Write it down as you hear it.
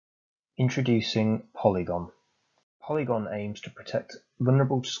Introducing Polligon. Polligon aims to protect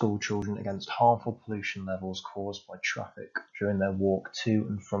vulnerable school children against harmful pollution levels caused by traffic during their walk to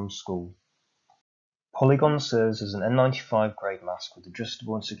and from school. Polligon serves as an N95 grade mask with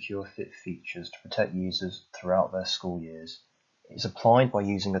adjustable and secure fit features to protect users throughout their school years. It is applied by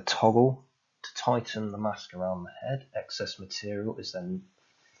using a toggle to tighten the mask around the head. Excess material is then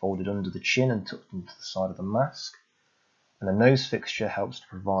folded under the chin and tucked into the side of the mask. And the nose fixture helps to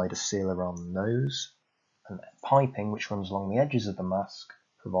provide a seal around the nose, and piping which runs along the edges of the mask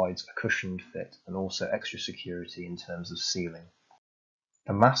provides a cushioned fit and also extra security in terms of sealing.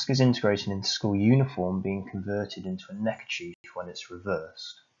 The mask is integrated into school uniform, being converted into a neckerchief when it's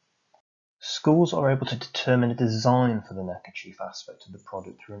reversed. Schools are able to determine a design for the neckerchief aspect of the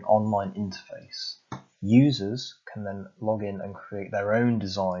product through an online interface. Users can then log in and create their own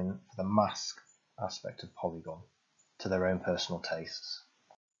design for the mask aspect of Polligon to their own personal tastes.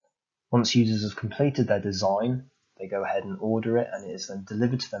 Once users have completed their design, they go ahead and order it, and it is then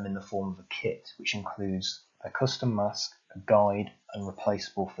delivered to them in the form of a kit, which includes their custom mask, a guide, and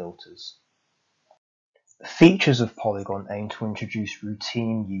replaceable filters. The features of Polligon aim to introduce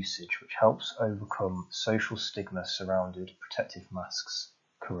routine usage, which helps overcome social stigma surrounding protective masks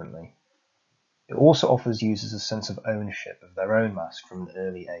currently. It also offers users a sense of ownership of their own mask from an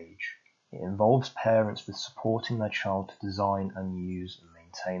early age. It involves parents with supporting their child to design and use and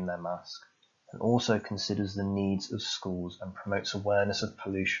maintain their mask, and also considers the needs of schools and promotes awareness of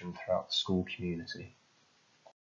pollution throughout the school community.